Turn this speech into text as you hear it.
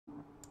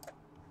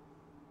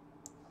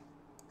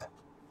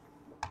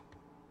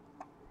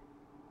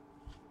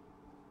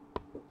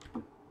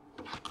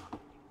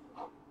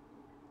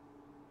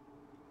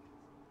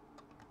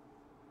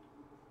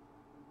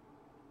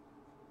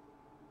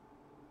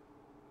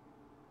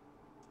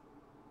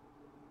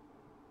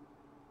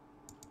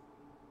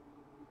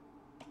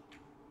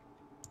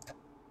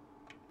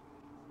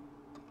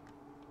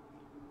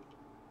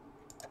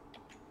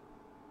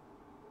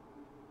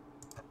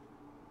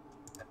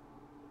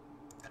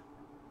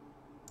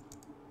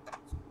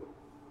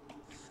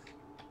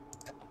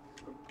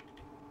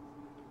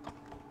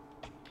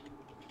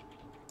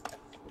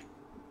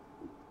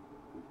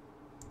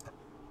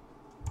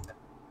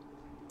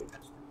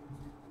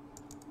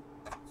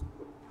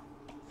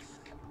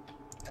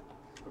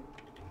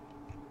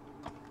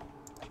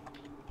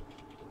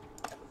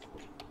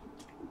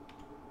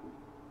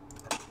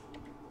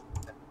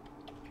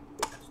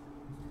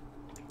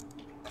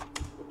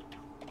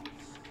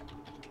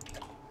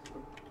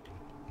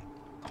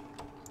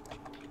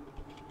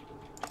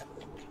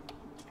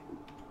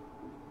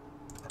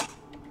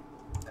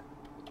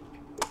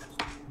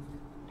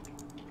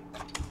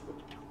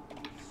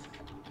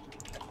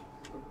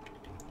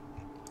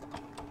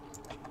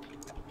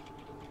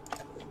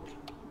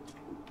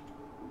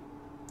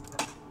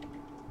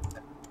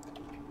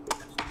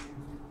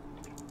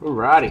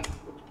Alrighty.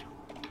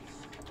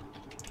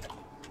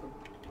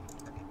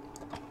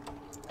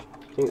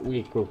 I think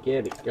we can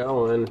get it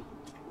going.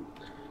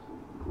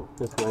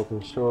 Just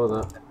making sure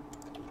that...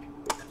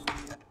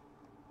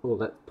 Oh,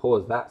 let's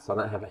pause that so I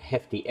don't have a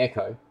hefty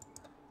echo.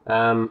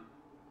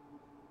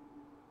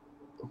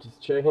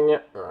 Just checking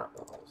it. Alright,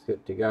 that's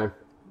good to go.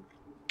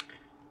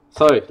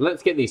 So,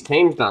 let's get these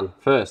teams done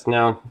first.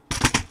 Now,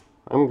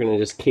 I'm going to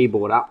just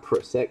keyboard up for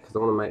a sec because I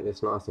want to make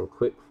this nice and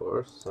quick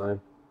for us. So,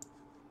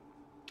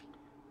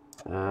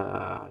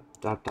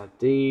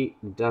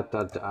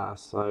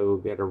 So we'll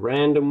get a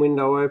random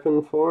window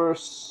open for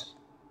us.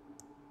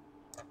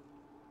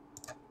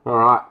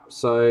 Alright,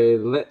 so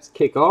let's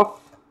kick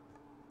off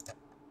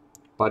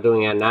by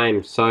doing our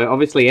names. So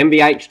obviously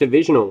MVH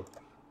Divisional,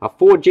 a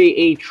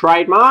 4GE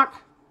trademark,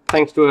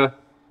 thanks to a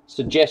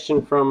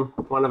suggestion from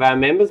one of our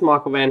members,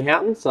 Michael Van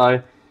Houten.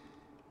 So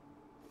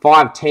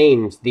 5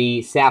 teams,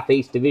 the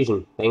Southeast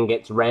Division, then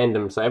gets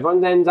random. So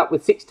everyone ends up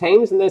with 6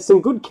 teams, and there's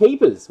some good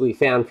keepers we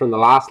found from the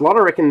last lot. I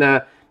reckon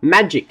the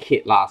Magic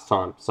hit last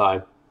time.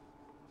 So,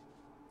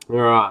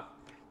 alright,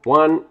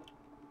 1,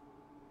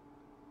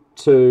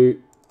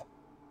 2,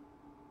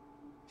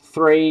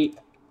 3,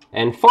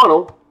 and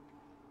final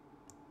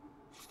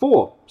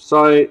 4.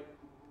 So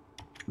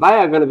they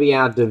are going to be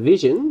our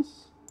divisions.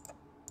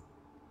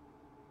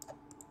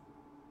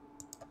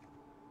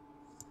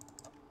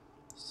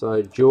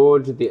 So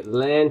George, the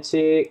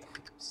Atlantic.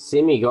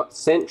 Simi got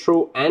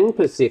Central and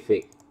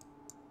Pacific.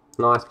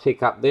 Nice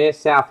pick up there.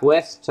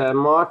 Southwest to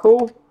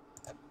Michael.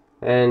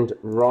 And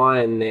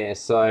Ryan there.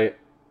 So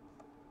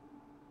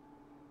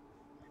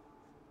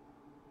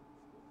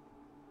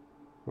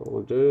what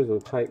we'll do is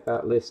we'll take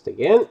that list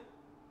again.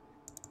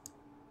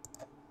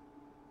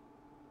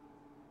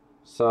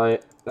 So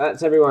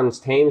that's everyone's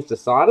teams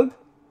decided.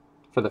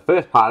 For the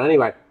first part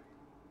anyway.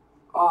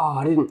 Oh,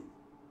 I didn't.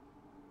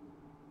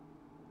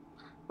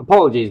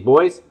 Apologies,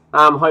 boys.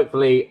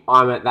 Hopefully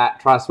I'm at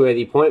that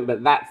trustworthy point,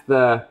 but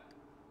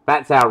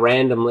that's our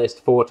random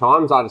list 4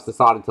 times. I just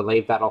decided to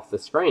leave that off the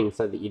screen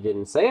so that you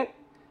didn't see it.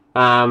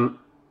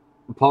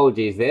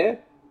 Apologies there.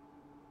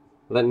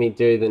 Let me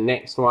do the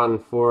next one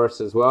for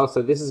us as well.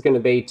 So this is going to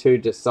be to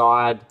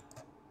decide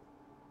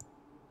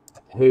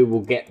who will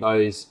get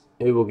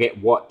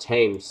what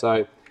teams.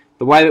 So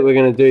the way that we're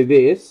going to do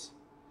this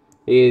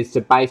is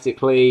to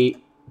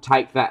basically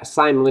take that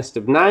same list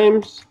of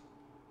names,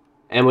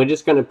 and we're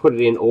just going to put it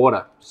in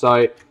order.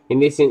 So in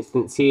this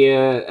instance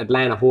here,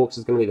 Atlanta Hawks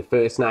is going to be the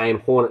first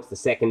name, Hornets the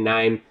second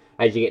name.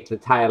 As you get to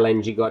the tail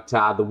end, you got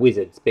the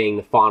Wizards being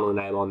the final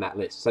name on that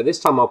list. So this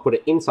time I'll put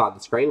it inside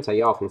the screen so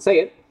y'all can see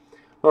it.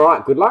 All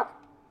right, good luck.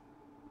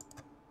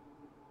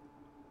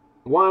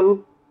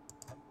 1,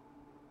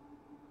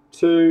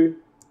 2,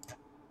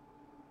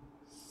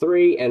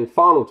 3, and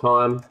final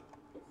time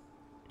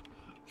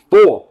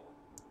 4.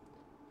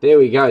 There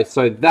we go.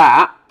 So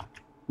that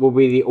will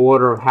be the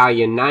order of how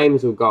your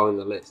names will go in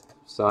the list.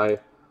 So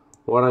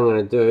what I'm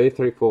going to do,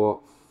 3, 4,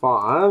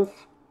 5.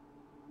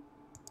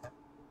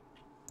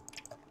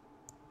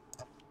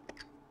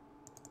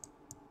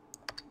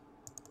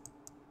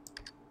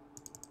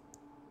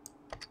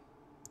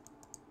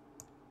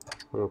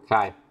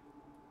 Okay.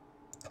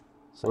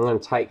 So I'm going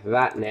to take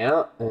that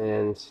now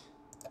and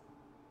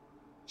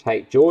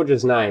take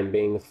George's name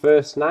being the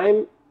first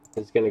name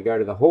is going to go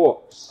to the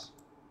Hawks.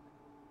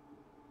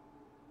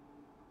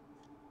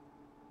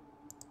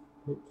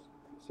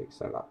 Fix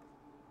that up.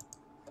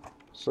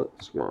 So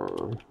let's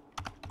go.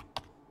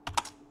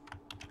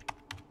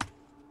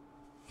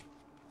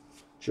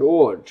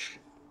 George.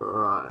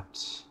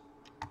 Alright.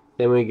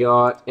 Then we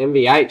got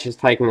MVH has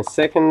taken the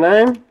second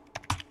name.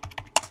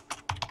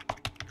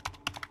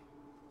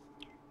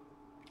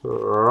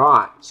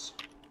 Right.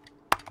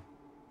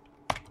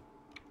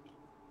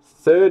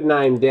 Third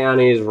name down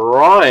is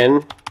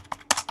Ryan.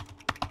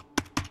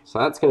 So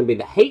that's going to be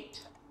the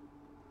Heat.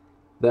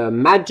 The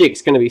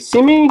Magic's going to be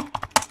Simi.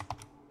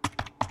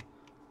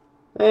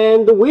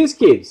 And the Whiz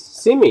Kids,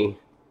 Simi.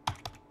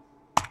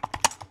 I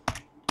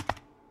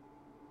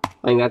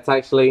think that's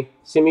actually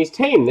Simi's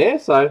team there,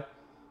 so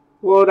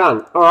well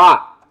done. Alright,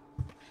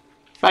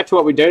 back to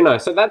what we do know.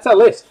 So that's our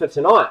list for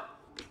tonight.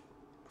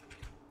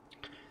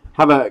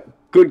 Have a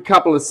good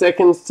couple of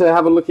seconds to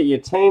have a look at your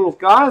teams,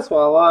 guys,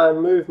 while I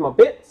move my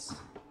bits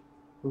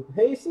and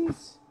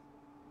pieces.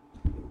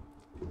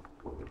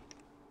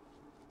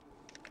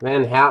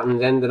 Van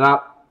Houten's ended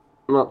up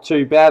not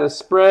too bad a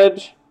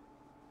spread.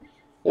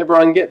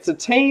 Everyone gets a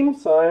team,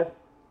 so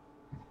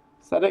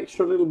it's that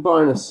extra little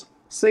bonus.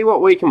 See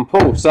what we can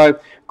pull. So,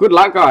 good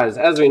luck, guys.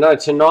 As we know,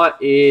 tonight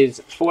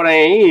is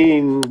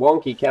 14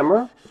 wonky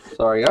camera.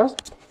 Sorry, guys.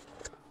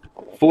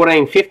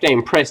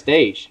 14-15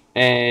 Prestige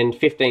and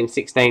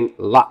 15-16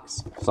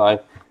 Luxe.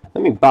 So,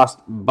 let me bust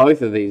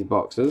both of these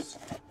boxes.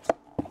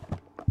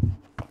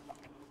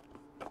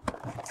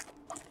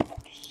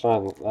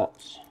 So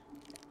that's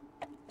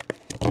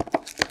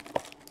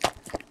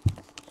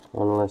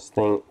one less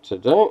thing to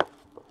do.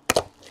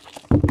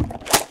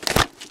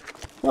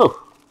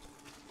 Oh,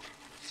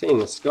 seeing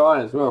the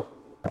sky as well.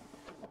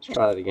 Let's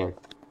try that again.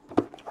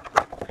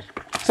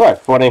 So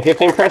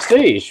 14-15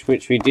 Prestige,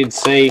 which we did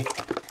see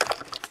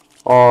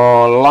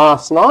on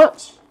last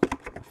night.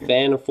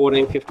 Fan of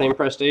 14-15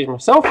 Prestige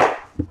myself.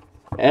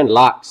 And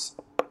Luxe.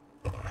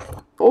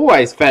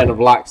 Always fan of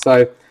Luxe.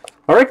 So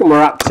I reckon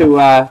we're up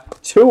to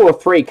 2 or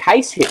 3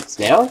 case hits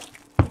now.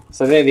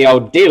 So they're the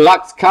old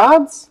Deluxe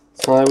cards.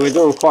 So we're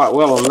doing quite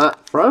well on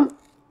that front.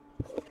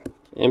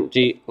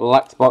 Empty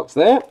Luxe box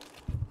there.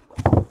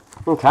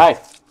 Okay.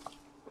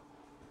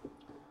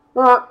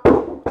 Alright.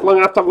 Long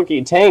enough to have a look at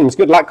your teams.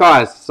 Good luck,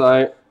 guys.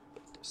 So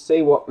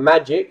see what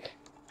magic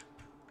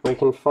we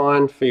can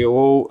find for you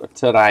all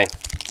today.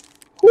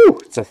 Whew,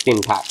 it's a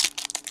thin pack.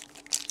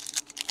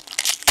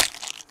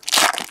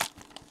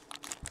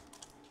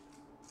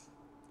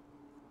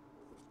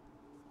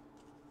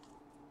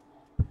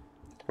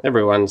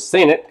 Everyone's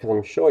seen it, because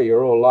I'm sure you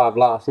were all live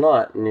last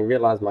night and you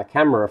realised my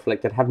camera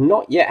reflected. Have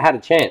not yet had a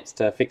chance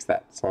to fix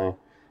that, so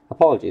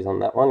apologies on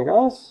that one,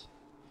 guys.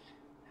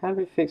 How did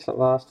we fix it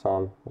last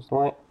time? It was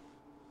like,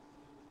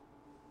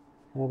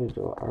 how did we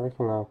do it? I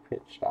reckon I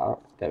pitched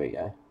up. There we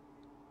go.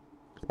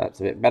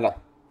 That's a bit better.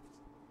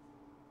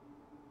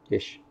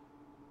 Ish.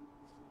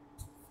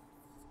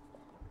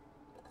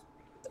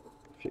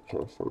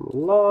 Fixing some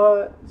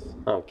lights.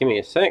 Oh, give me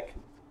a sec.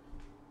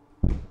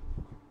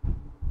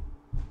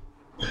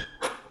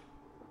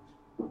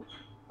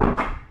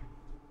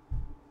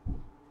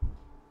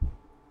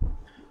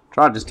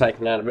 Tried just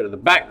taking out a bit of the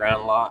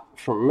background light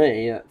from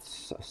me.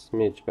 That's a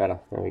smidge better.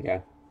 There we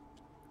go.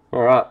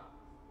 Alright.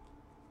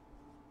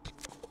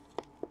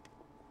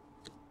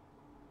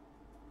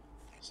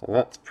 So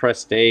that's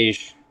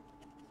Prestige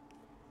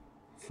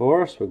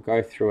for us. We'll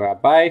go through our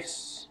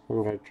base.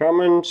 We'll go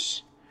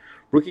Drummonds.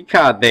 Rookie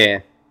card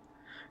there.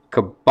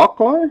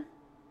 Caboclo.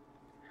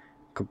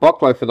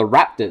 Caboclo for the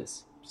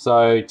Raptors.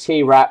 So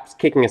T-Raps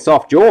kicking us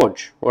off.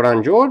 George. Well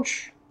done,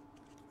 George.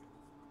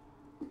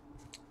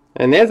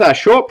 And there's our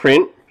short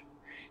print.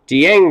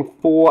 Dieng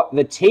for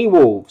the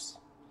T-Wolves.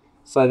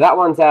 So that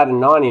one's out of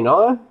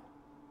 99.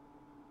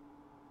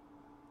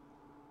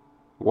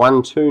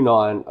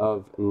 129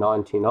 of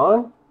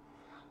 99.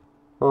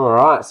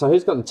 Alright, so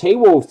who's got the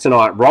T-Wolves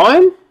tonight?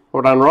 Ryan?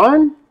 Well done,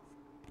 Ryan.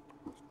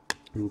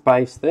 And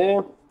base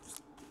there.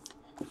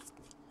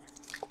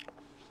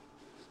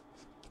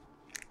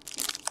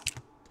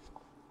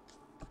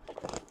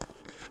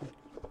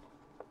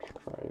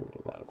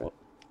 That a bit.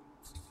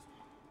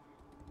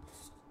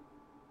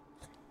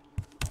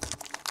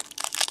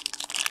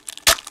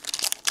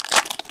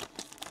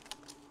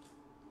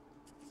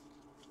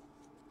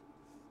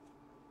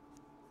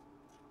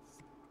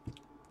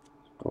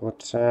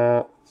 Got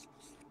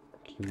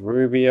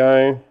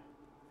Rubio,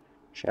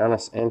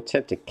 Giannis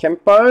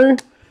Antetokounmpo,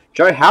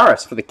 Joe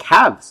Harris for the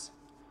Cavs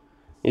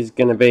is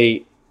going to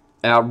be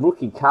our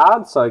rookie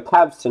card. So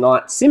Cavs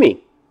tonight,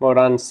 Simi. Well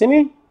done,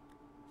 Simi.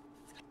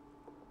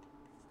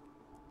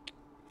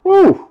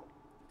 Ooh,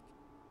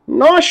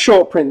 nice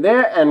short print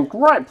there and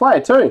great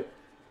player too.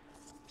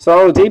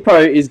 So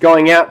Oladipo is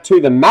going out to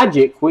the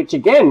Magic, which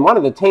again, one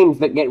of the teams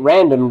that get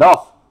randomed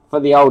off for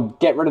the old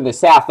get rid of the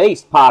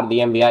Southeast part of the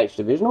MVH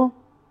Divisional.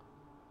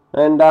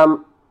 And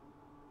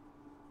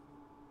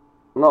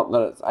not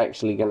that it's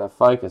actually going to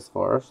focus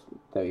for us.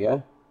 There we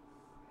go.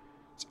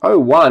 It's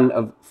 01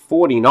 of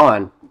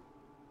 49.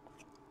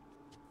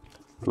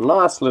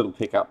 Nice little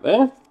pickup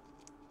there.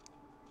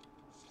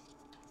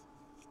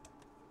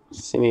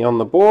 Simi on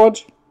the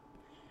board.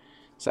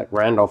 Zach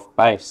Randolph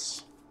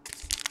base.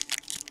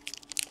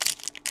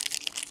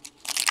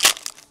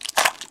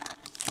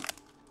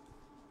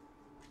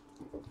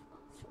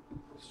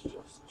 Let's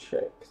just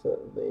check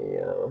that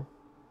the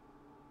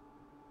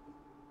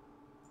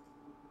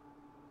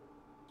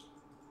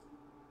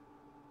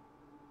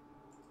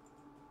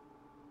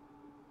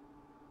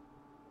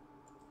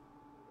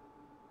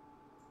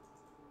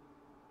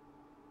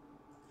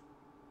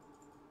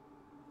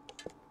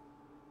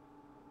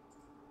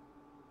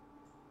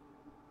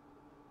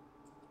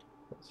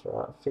that's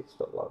right, I fixed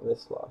it like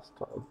this last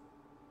time.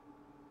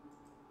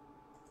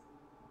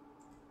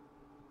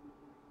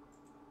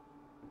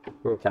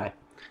 Okay,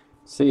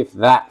 see if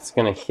that's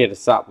going to hit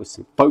us up with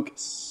some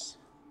focus.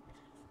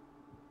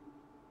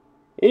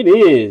 It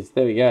is.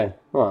 There we go.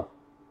 Oh,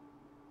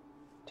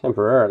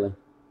 temporarily.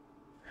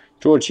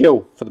 George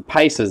Hill for the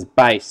Pacers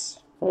base.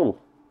 Oh,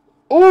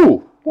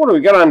 ooh, what do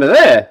we got under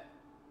there?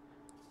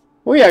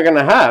 We are going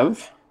to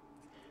have.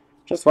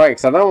 Just wait,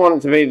 because I don't want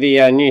it to be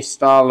the new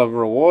style of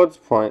rewards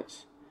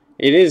points.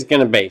 It is going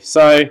to be.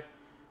 So,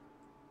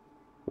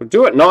 we'll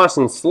do it nice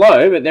and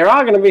slow, but there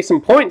are going to be some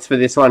points for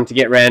this one to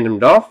get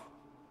randomed off.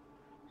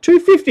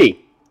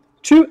 250.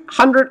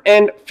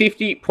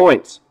 250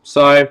 points.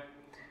 So,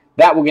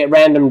 that will get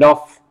randomed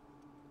off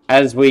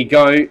as we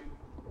go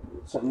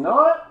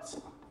tonight.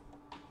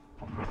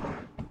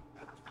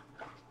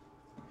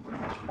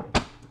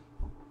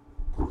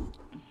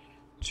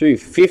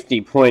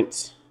 $250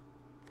 points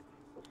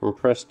from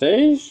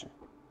Prestige.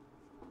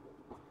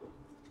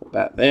 Put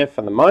that there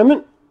for the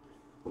moment.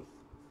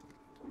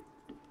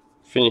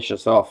 Finish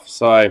us off.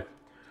 So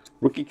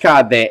Rookie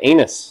card there,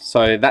 Enos.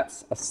 So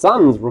that's a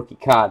Suns rookie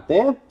card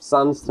there.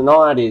 Suns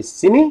tonight is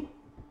Simi.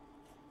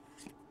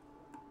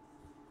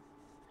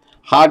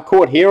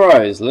 Hardcourt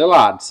Heroes,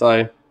 Lillard.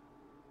 So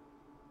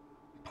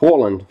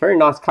Portland. Very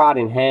nice card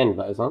in hand,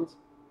 those ones.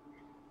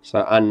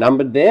 So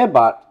unnumbered there,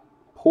 but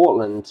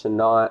Portland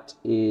tonight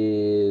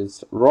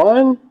is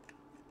Ryan.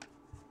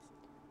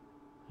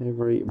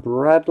 Avery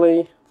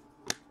Bradley.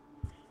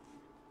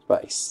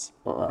 Base.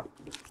 Alright.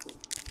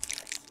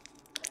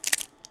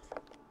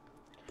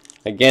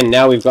 Again,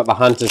 now we've got the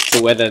hunt as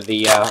to whether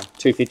the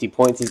 250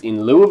 points is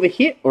in lieu of a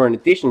hit or in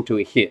addition to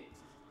a hit.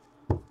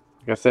 Like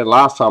I said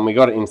last time, we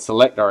got it in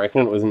select, I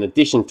reckon. It was in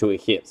addition to a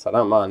hit, so I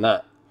don't mind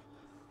that.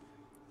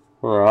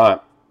 Alright.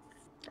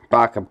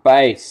 Barker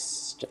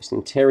base.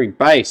 Jason Terry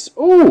base.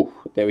 Ooh,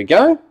 there we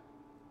go.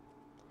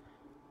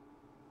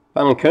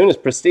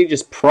 Valanciunas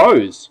prestigious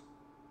pros.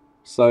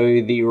 So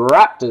the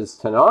Raptors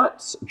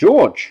tonight,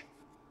 George.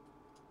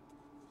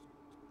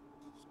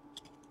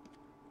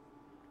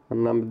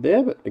 Unnumbered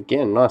there, but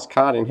again, nice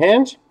card in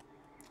hand.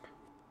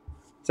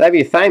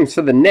 Xavier Thames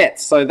for the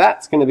Nets. So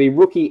that's going to be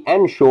rookie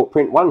and short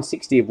print,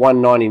 160 of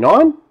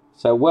 199.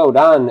 So well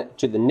done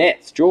to the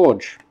Nets,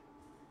 George.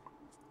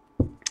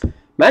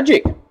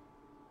 Magic.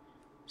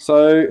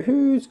 So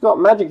who's got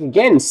Magic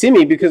again?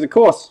 Simi, because of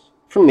course,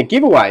 from the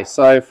giveaway.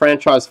 So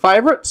franchise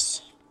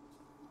favourites.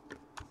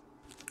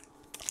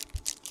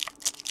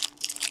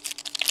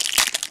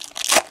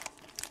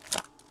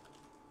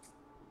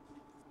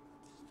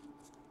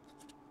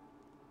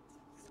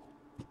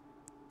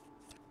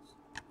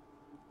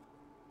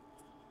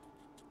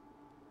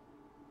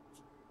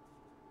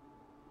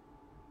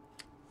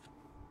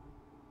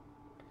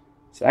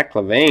 Zach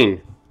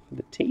LaVine for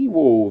the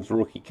T-Wolves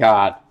rookie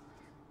card.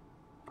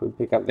 Good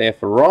pick up there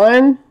for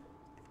Ryan.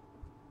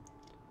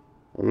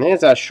 And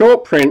there's our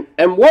short print.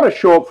 And what a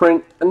short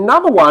print.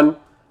 Another one.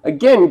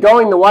 Again,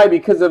 going the way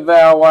because of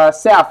our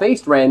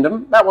Southeast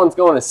random. That one's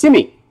going to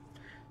Simi.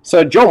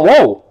 So John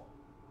Wall.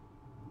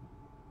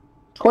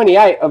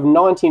 28 of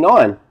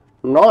 99.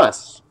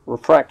 Nice.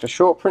 Refractor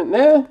short print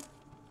there.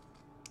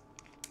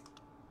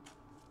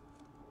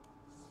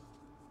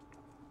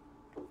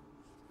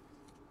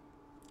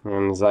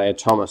 And Isaiah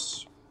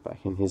Thomas, back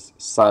in his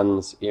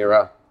Suns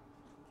era.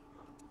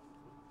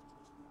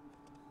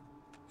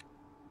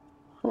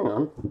 Hang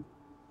on.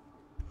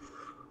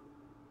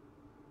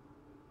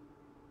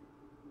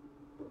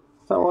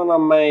 Someone I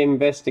may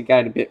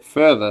investigate a bit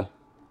further.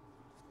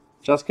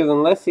 Just because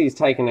unless he's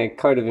taken a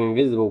coat of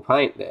invisible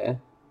paint there,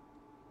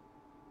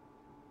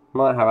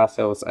 might have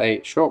ourselves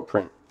a short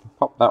print.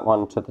 Pop that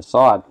one to the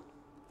side.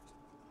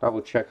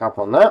 Double check up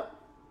on that.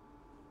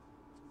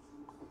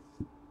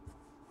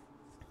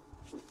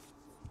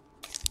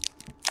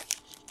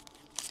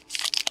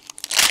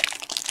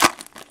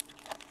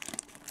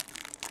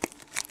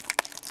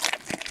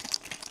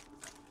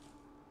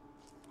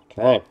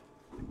 Okay.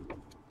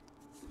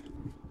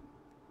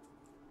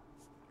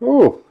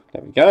 Ooh,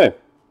 there we go.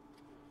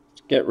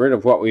 Let's get rid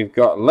of what we've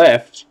got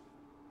left.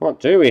 What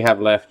do we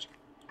have left?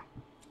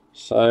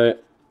 So,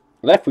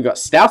 left we've got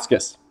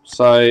Stauskas.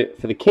 So,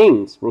 for the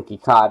Kings, rookie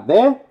card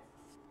there.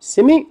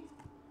 Simi.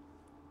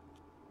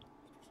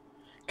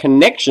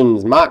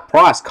 Connections, Mark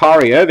Price,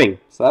 Kyrie Irving.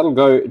 So, that'll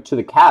go to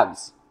the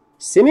Cavs.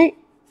 Simi.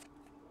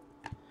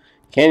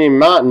 Kenyon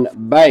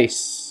Martin,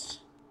 base.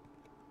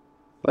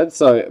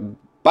 Bledsoe,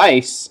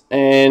 base,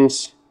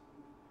 and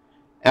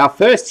our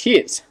first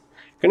hit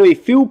going to be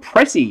Phil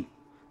Pressey.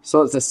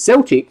 So it's the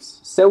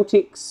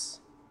Celtics,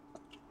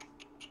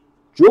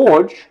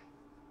 George.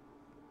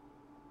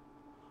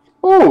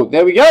 Oh,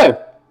 there we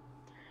go.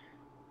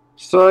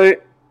 So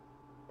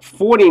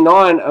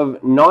 49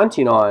 of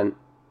 99.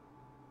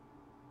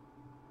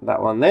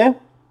 That one there.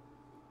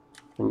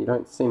 And you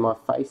don't see my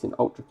face in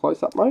ultra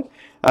close-up mode.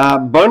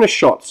 Bonus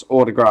shots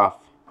autograph.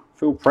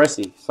 Phil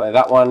Pressey. So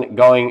that one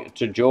going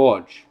to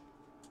George.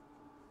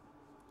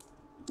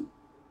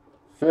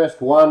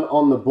 First one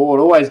on the board.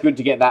 Always good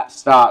to get that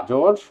start,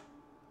 George.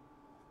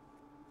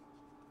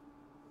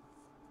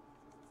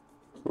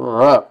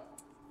 Alright.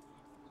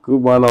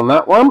 Good one on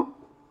that one.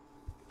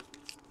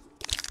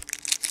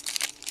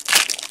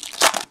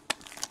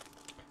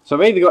 So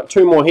I've either got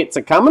two more hits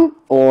are coming,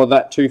 or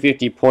that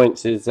 250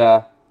 points is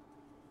in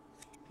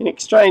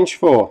exchange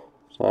for.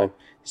 So,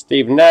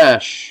 Steve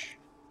Nash.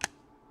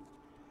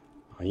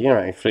 Oh, you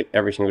don't flick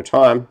every single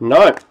time.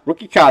 No.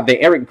 Rookie card there.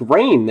 Eric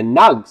Green, the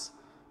Nugs.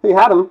 Who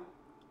had him?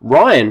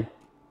 Ryan.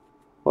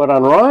 Well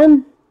done,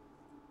 Ryan.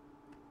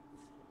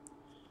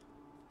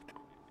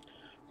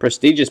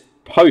 Prestigious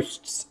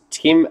posts,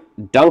 Tim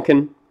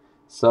Duncan.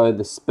 So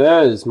the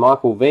Spurs,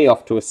 Michael V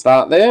off to a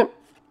start there.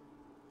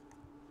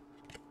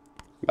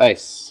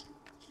 Base.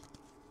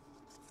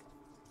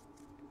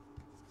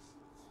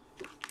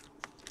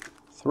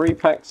 3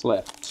 packs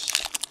left.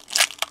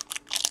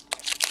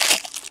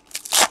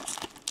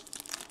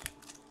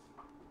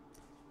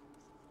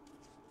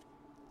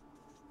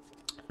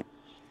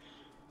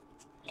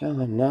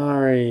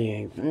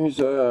 Gallinari,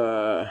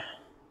 Boozer,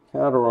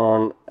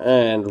 Calderon,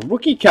 and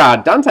rookie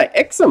card, Dante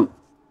Exum.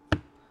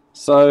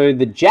 So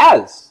the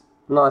Jazz,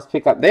 Nice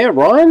pick up there,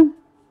 Ryan.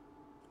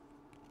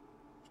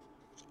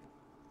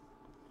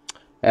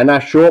 And our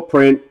short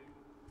print,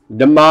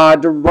 DeMar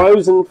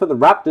DeRozan for the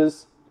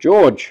Raptors.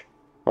 George.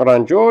 Well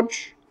done,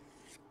 George.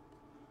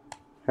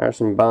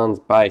 Harrison Barnes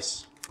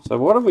base. So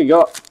what have we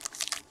got?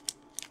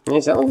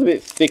 Yes, that one's a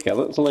bit thicker.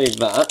 Let's leave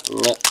that.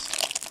 And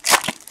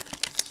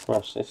let's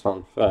smash this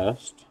one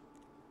first.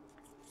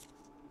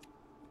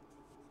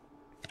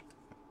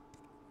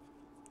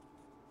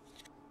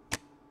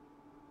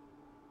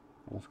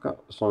 I've got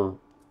some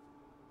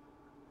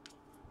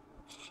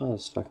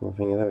fuzz stuck in my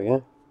finger. There we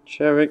go.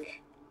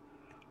 Cherrick.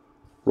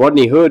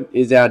 Rodney Hood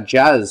is our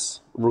Jazz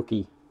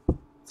rookie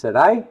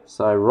today.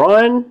 So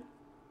Ryan.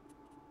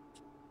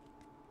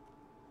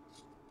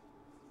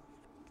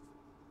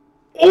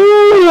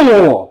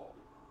 Oh!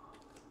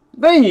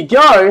 There you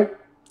go.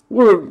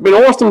 Would have been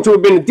awesome to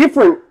have been a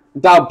different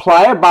dub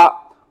player, but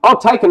I'll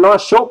take a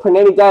nice short print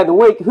any day of the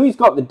week. Who's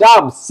got the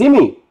dub?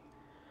 Simmy.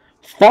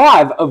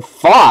 5 of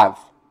 5.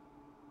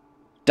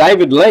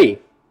 David Lee.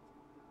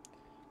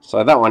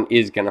 So that one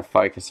is going to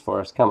focus for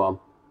us. Come on.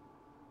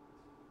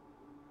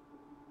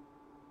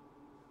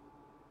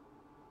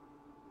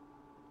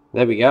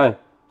 There we go.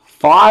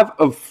 5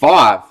 of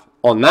 5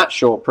 on that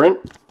short print.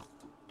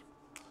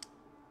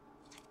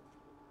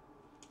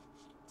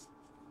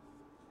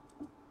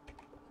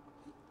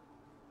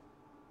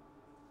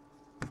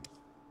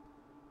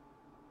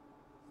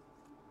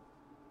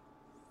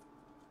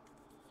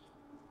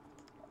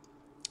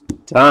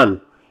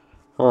 Done.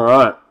 All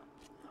right.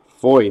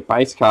 40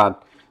 base card.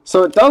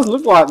 So it does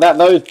look like that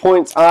those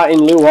points are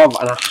in lieu of,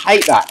 and I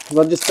hate that because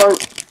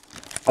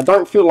I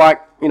don't feel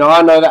like, you know,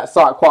 I know that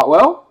site quite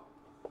well,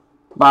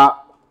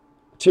 but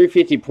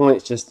 250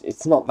 points just,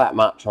 it's not that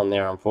much on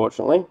there,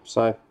 unfortunately.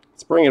 So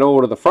let's bring it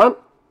all to the front.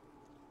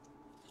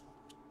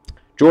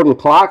 Jordan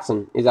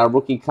Clarkson is our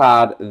rookie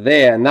card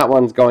there, and that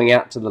one's going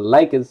out to the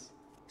Lakers.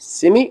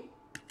 Simmy.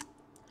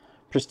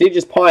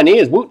 Prestigious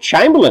Pioneers, Wilt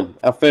Chamberlain,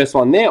 our first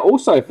one there,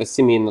 also for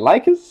Simmy and the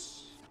Lakers.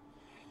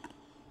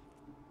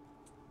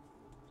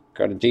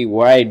 Got a D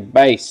Wade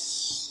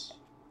base.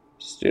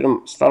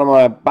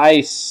 Stoudemire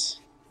base.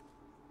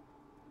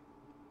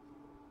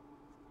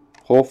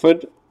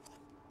 Horford.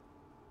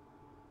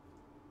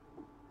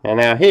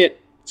 And our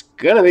hit, it's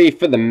going to be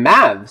for the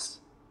Mavs.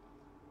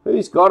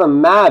 Who's got a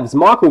Mavs?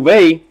 Michael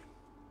V.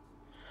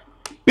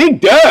 Big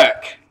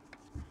Dirk.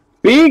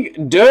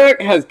 Big Dirk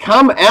has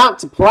come out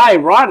to play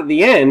right at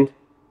the end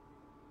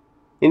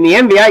in the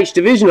MVH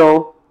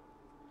Divisional.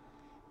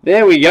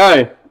 There we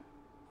go.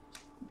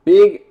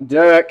 Big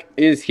Dirk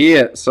is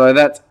here. So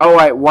that's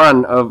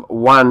 081 of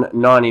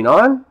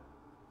 199.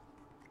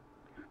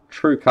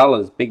 True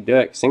colours. Big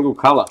Dirk. Single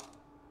colour.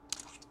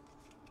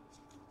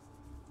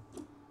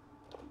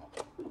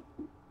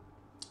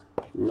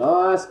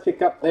 Nice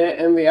pick up there,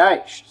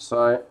 MVH.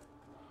 So,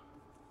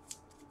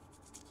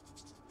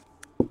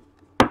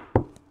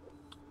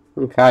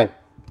 okay.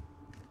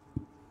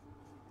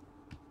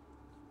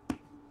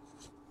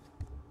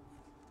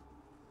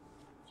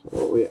 So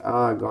what we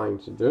are going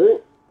to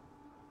do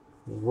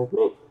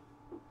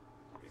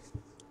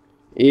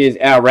is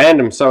our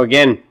random. So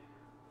again,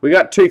 we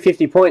got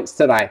 250 points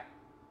today.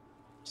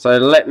 So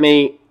let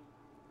me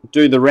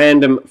do the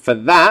random for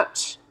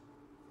that.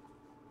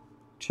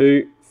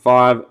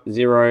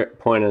 250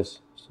 pointers.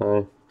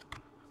 So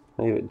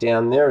leave it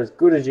down there as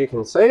good as you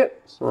can see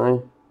it.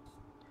 So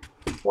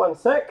 1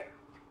 sec.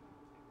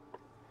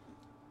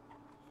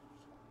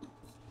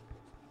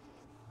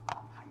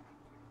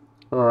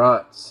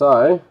 Alright,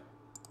 so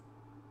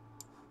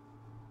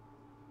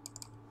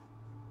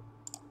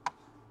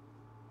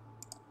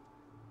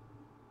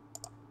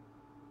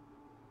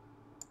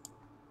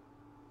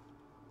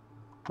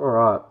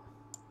alright.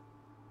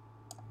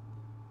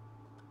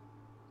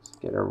 Let's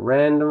get a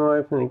random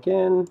open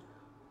again.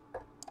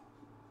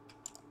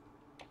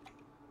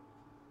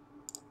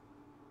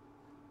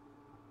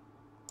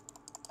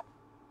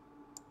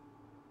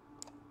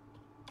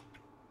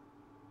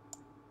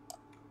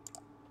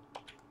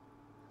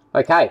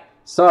 Okay,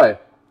 so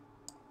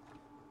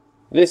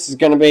this is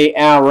going to be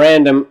our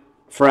random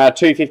for our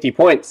 250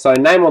 points. So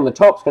name on the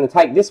top is going to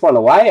take this one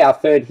away, our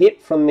third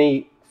hit from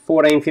the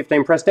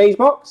 14-15 Prestige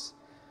box.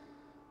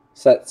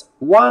 So that's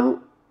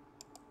 1,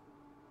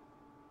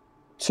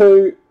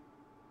 2,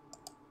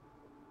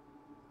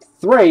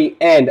 3,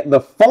 and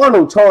the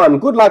final time.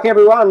 Good luck,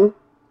 everyone.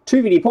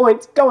 250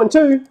 points going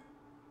to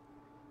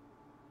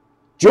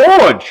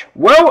George.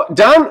 Well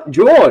done,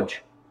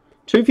 George.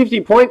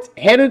 250 points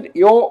headed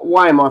your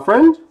way, my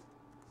friend.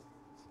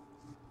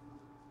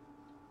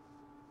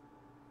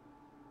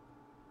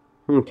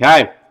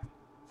 Okay.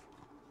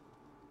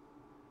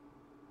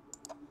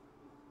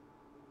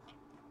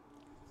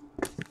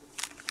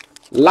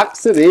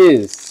 Luxe it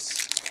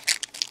is.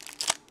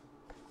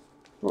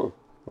 There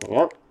we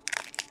go.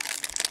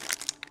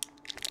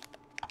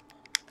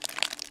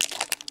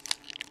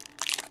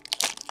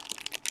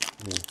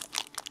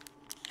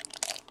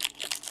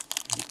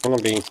 It's going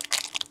to be...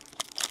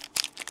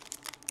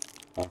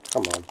 Oh,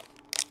 come on.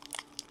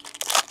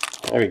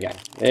 There we go.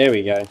 There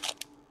we go.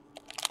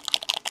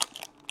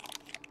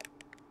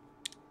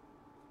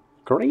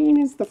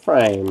 green is the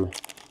frame.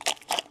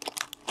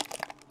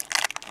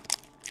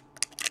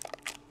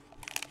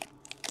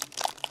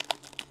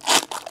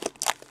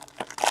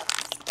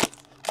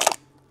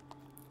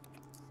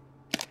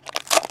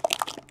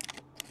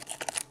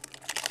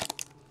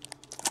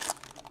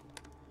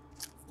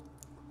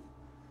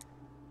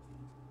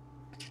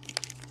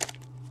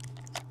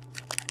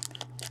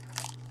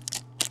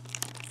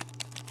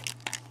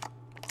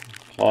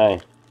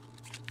 Okay.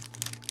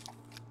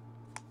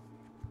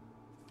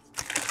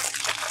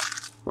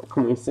 What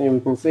can we see? We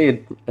can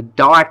see a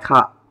die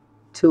cut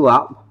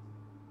 2-up.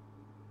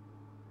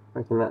 I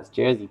reckon that's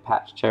jersey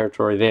patch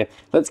territory there.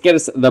 Let's get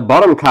us the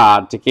bottom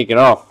card to kick it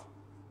off.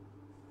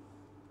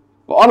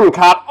 Bottom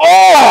card.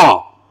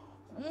 Oh!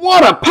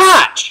 What a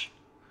patch!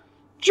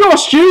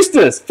 Josh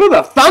Eustace for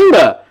the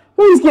Thunder.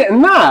 Who's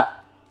getting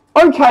that?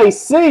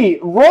 OKC,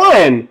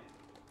 Ryan.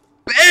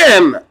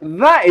 Bam!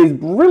 That is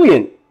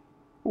brilliant.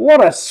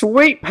 What a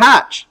sweet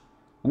patch.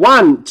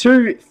 1,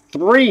 2,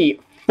 3,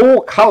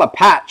 4 color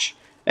patch.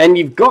 And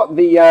you've got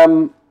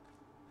the,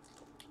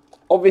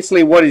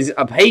 obviously what is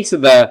a piece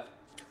of the,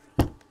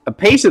 I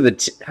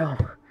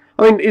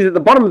mean, is it the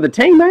bottom of the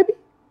tee maybe?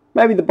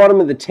 Maybe the bottom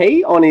of the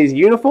tee on his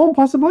uniform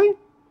possibly?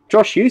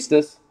 Josh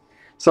Eustace.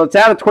 So it's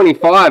out of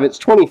 25. It's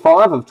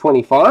 25 of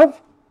 25.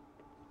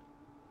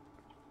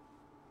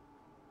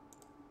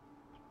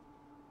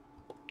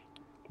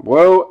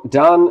 Well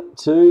done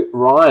to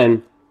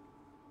Ryan.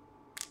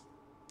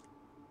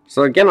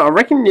 So again, I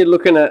reckon you're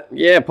looking at,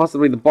 yeah,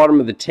 possibly the bottom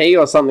of the tee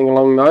or something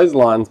along those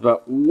lines,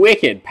 but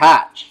wicked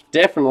patch.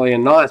 Definitely a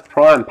nice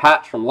prime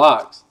patch from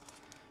Luxe.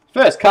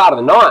 First card of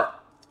the night.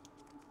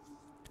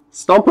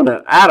 Stomping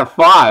it out of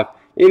 5.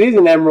 It is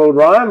an emerald,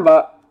 Ryan,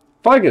 but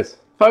focus.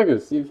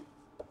 You've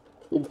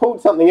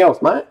pulled something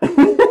else, mate.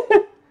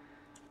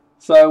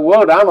 So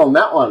well done on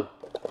that one.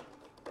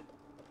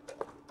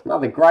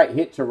 Another great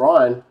hit to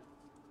Ryan.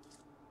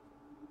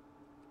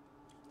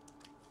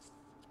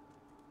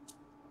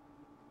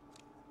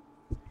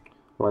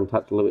 One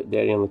touch a little bit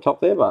dirty on the top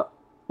there, but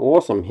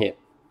awesome hit.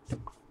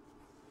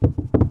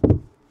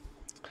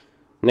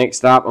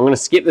 Next up, I'm going to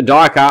skip the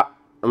die cut,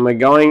 and we're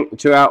going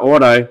to our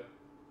auto.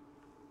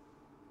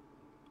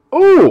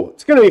 Ooh,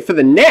 it's going to be for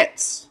the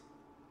Nets.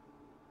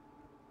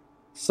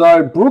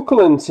 So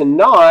Brooklyn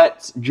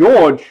tonight,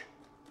 George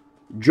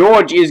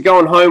is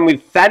going home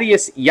with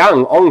Thaddeus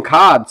Young on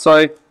card.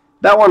 So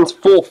that one's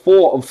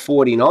 4-4 of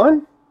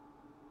 49.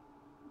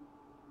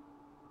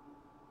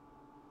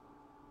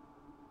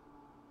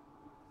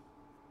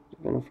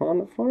 Going to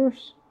find it for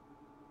us.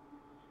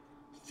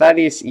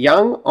 Thaddeus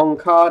Young on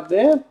card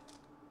there.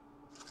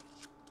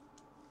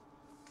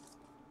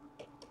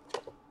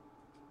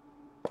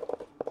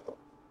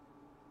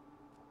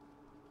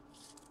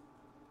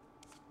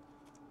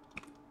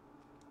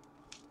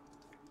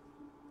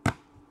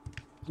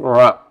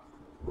 Alright.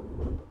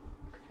 I'm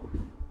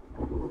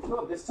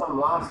sure this time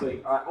last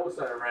week I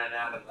also ran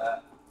out of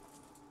that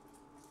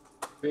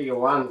bigger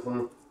ones,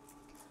 and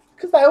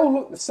because they all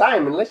look the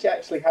same unless you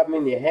actually have them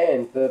in your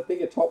hand, the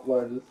bigger top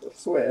loaders, I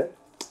swear.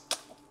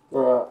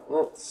 Alright,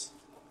 let's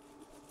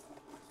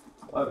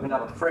open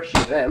up a fresh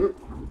of them,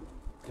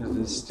 because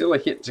there's still a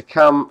hit to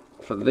come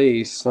for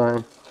these,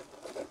 so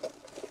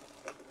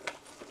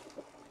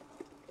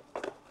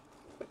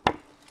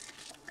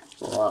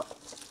alright,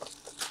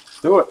 let's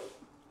do it.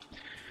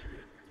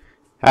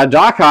 Our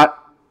die cut.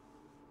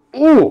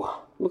 Ooh,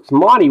 looks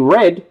mighty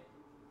red.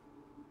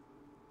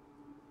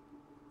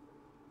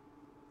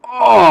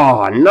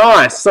 Oh,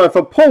 nice. So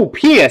for Paul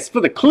Pierce, for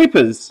the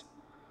Clippers,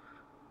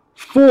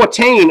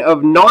 14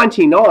 of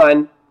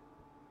 99.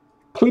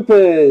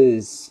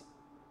 Clippers.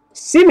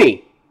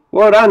 Simi.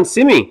 Well done,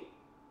 Simi.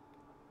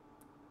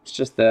 It's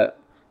just a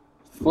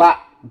flat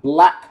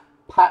black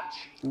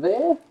patch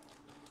there.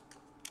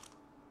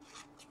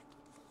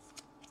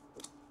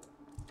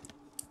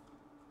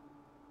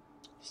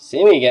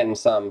 Simi getting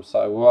some,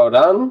 so well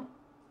done.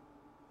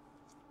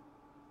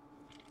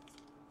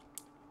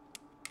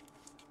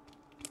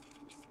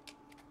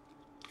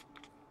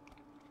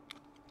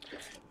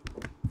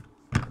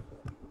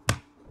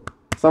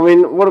 So, I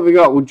mean, what have we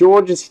got? Well,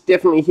 George has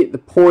definitely hit the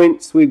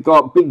points. We've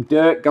got Big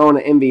Dirt going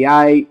to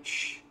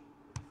MVH.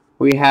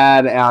 We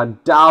had our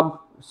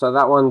dub, so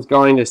that one's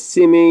going to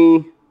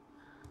Simi.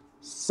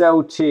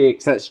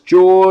 Celtics, that's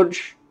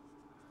George.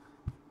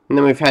 And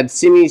then we've had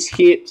Simi's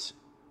hit.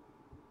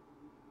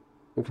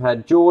 We've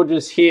had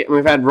George's hit, and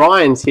we've had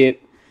Ryan's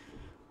hit.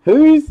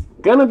 Who's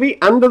going to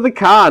be under the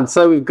card?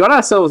 So we've got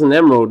ourselves an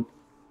emerald.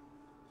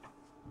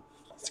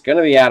 It's going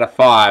to be out of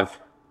 5.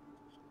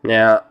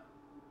 Now,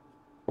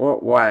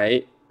 what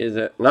way is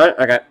it? No?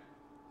 Okay.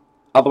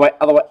 Other way,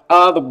 other way,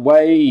 other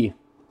way.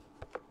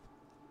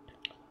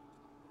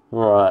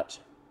 Alright.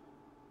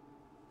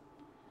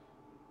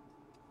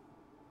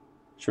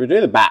 Should we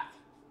do the back?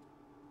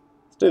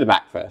 Let's do the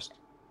back first.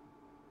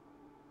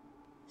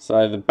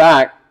 So the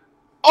back.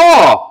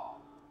 Oh!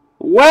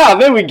 Wow,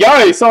 there we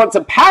go. So it's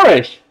a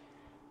Parish.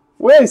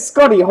 Where's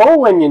Scotty Hall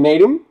when you need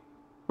him?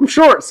 I'm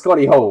sure it's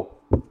Scotty Hall.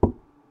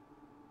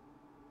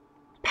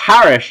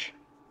 Parish.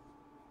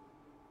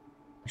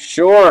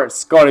 Sure, it's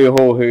Scotty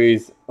Hall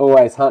who's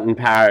always hunting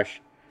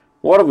Parrish.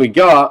 What have we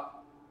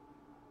got?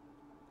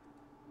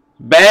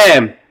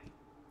 Bam!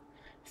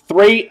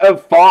 3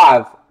 of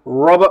 5.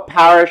 Robert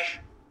Parrish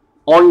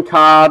on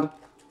card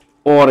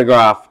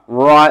autograph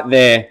right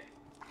there.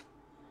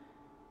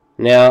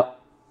 Now,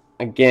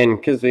 again,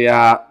 because we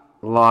are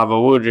live, I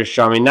will just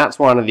show. I mean, that's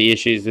one of the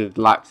issues with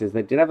Luxe is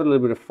they did have a little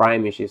bit of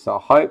frame issues, so I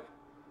hope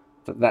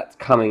that that's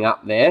coming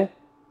up there.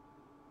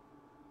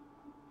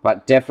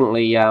 But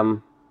definitely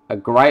a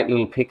great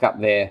little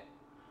pickup there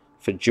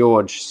for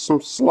George.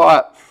 Some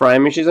slight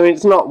frame issues. I mean,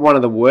 it's not one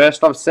of the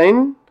worst I've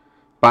seen,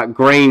 but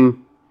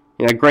green,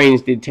 you know,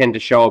 greens did tend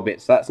to show a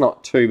bit, so that's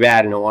not too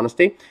bad in all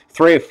honesty.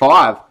 3 of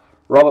 5.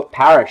 Robert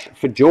Parrish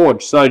for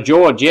George. So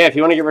George, yeah, if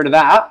you want to get rid of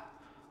that,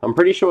 I'm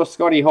pretty sure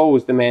Scotty Hall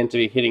was the man to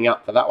be hitting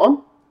up for that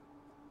one.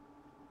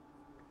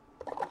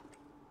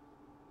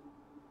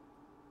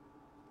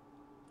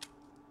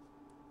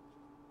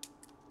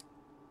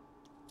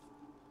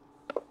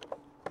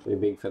 Too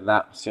big for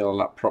that. Seal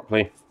it up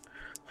properly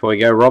before we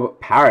go. Robert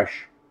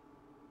Parrish.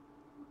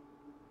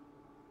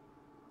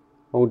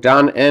 All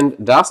done and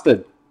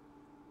dusted.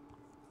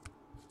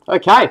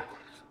 Okay.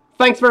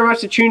 Thanks very much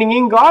for tuning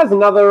in, guys.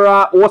 Another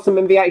awesome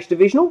MVH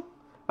Divisional.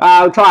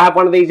 We'll try to have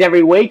one of these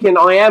every week, and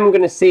I am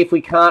going to see if we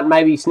can't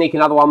maybe sneak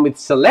another one with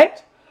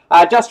Select.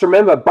 Just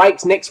remember,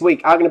 breaks next week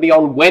are going to be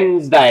on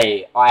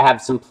Wednesday. I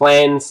have some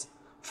plans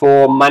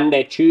for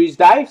Monday,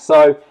 Tuesday,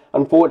 so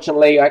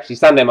unfortunately, actually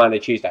Sunday, Monday,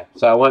 Tuesday,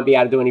 so I won't be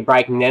able to do any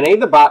breaking then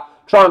either, but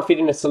try and fit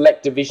in a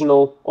Select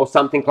Divisional or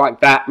something like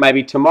that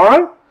maybe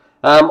tomorrow.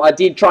 I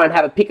did try and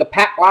have a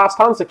pick-a-pack last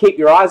time, so keep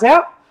your eyes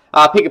out.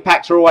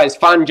 Pick-a-packs are always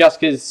fun just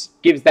because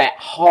it gives that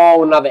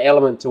whole another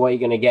element to what you're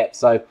going to get,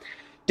 so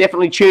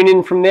definitely tune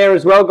in from there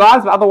as well,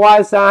 guys. But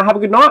otherwise, have a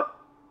good night.